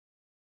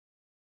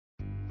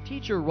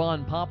Teacher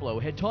Ron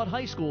Poplo had taught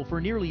high school for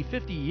nearly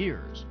 50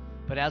 years,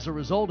 but as a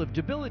result of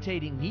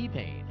debilitating knee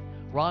pain,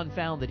 Ron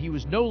found that he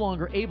was no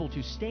longer able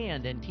to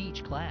stand and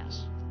teach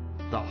class.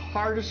 The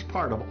hardest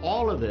part of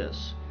all of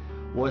this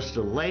was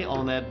to lay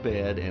on that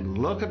bed and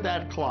look at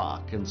that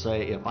clock and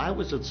say, if I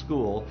was at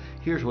school,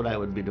 here's what I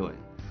would be doing.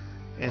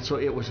 And so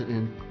it was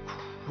an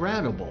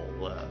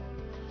incredible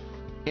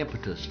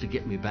impetus to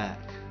get me back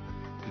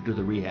to do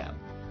the rehab.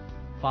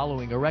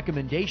 Following a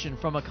recommendation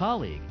from a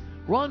colleague,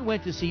 Ron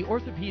went to see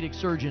orthopedic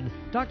surgeon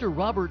Dr.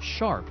 Robert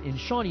Sharpe in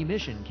Shawnee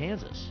Mission,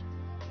 Kansas.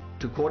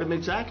 To quote him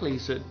exactly, he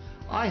said,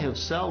 I have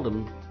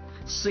seldom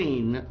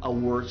seen a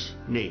worse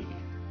knee.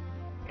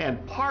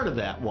 And part of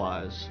that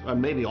was, or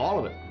maybe all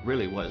of it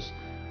really was,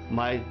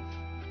 my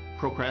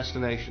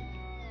procrastination.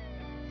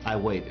 I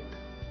waited.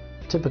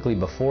 Typically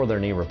before their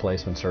knee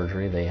replacement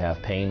surgery, they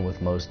have pain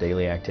with most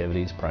daily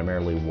activities,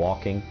 primarily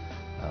walking,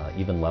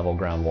 even level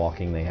ground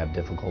walking. They have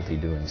difficulty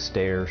doing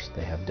stairs.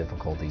 They have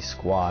difficulty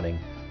squatting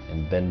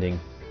and bending.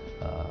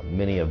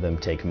 Many of them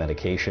take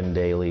medication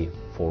daily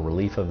for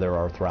relief of their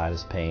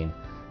arthritis pain.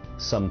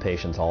 Some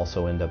patients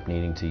also end up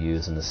needing to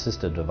use an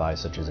assistive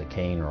device such as a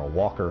cane or a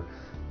walker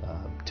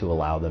to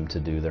allow them to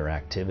do their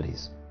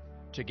activities.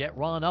 To get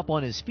Ron up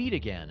on his feet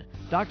again,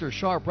 Dr.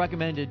 Sharpe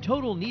recommended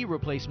total knee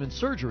replacement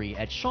surgery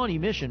at Shawnee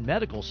Mission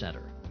Medical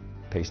Center.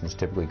 Patients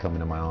typically come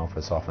into my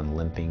office often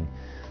limping.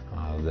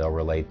 They'll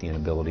relate the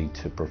inability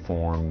to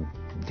perform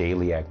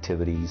daily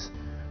activities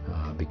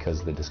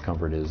because the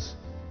discomfort is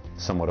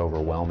somewhat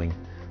overwhelming.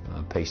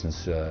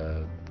 Patients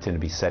tend to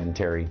be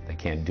sedentary. They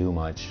can't do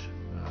much.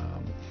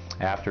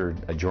 After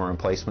a joint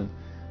replacement,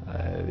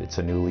 it's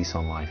a new lease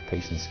on life.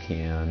 Patients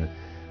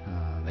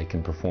they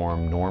can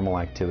perform normal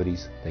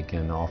activities. They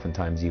can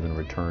oftentimes even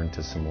return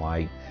to some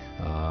light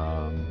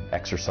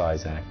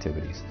exercise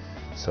activities.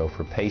 So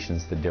for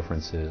patients, the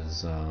difference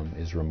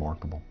is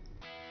remarkable.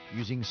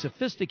 Using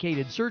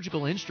sophisticated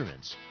surgical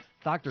instruments,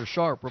 Dr.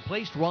 Sharpe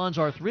replaced Ron's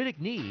arthritic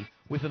knee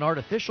with an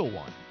artificial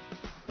one.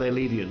 They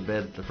leave you in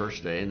bed the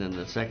first day, and then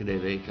the second day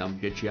they come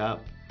get you out.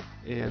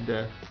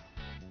 And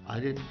I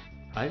didn't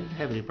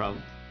have any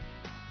problem.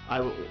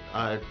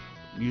 I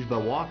used my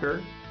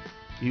walker,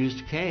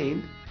 used a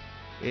cane,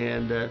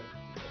 and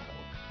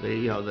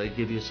they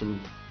give you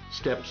some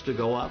steps to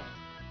go up.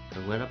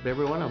 I went up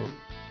every one of them,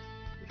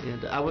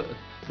 and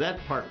that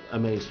part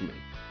amazed me.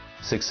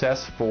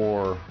 Success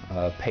for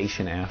a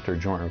patient after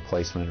joint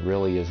replacement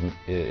really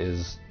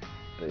is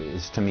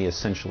to me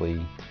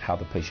essentially how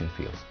the patient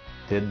feels.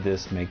 Did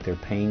this make their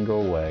pain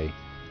go away,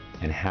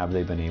 and have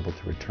they been able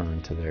to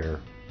return to their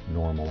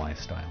normal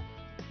lifestyle?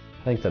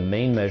 I think the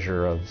main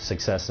measure of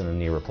success in a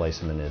knee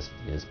replacement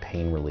is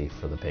pain relief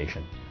for the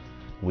patient.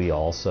 We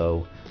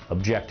also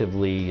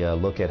objectively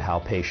look at how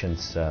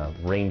patients'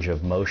 range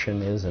of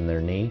motion is in their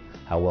knee,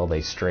 how well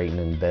they straighten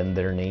and bend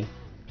their knee.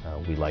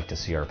 We like to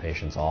see our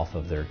patients off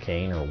of their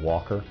cane or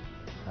walker.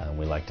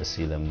 We like to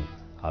see them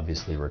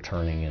obviously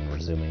returning and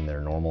resuming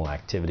their normal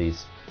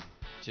activities.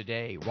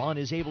 Today, Ron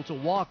is able to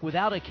walk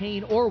without a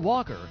cane or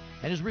walker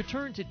and has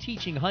returned to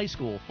teaching high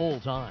school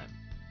full-time.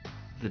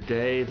 The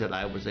day that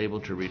I was able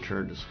to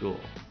return to school,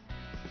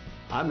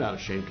 I'm not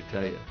ashamed to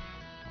tell you,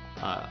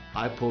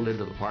 I pulled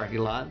into the parking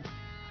lot,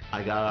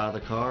 I got out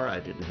of the car, I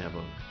didn't have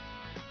a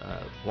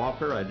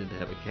walker, I didn't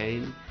have a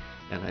cane,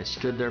 and I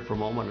stood there for a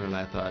moment and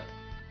I thought,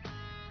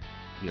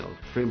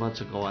 3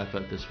 months ago I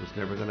thought this was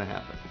never going to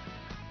happen.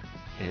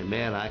 And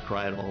man, I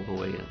cried all the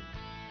way in.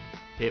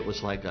 It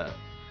was like a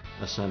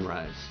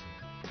sunrise.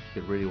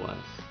 It really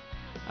was.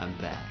 I'm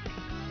back.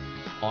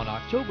 On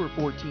October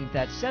 14th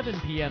at 7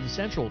 p.m.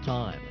 Central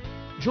Time,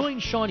 join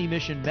Shawnee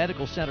Mission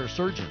Medical Center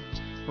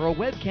surgeons for a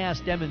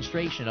webcast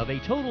demonstration of a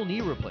total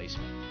knee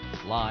replacement,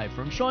 live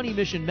from Shawnee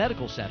Mission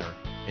Medical Center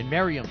in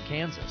Merriam,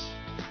 Kansas.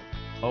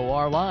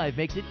 OR Live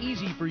makes it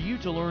easy for you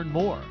to learn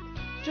more.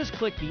 Just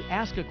click the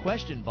Ask a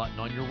Question button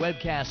on your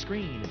webcast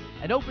screen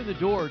and open the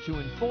door to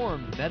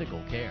informed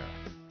medical care.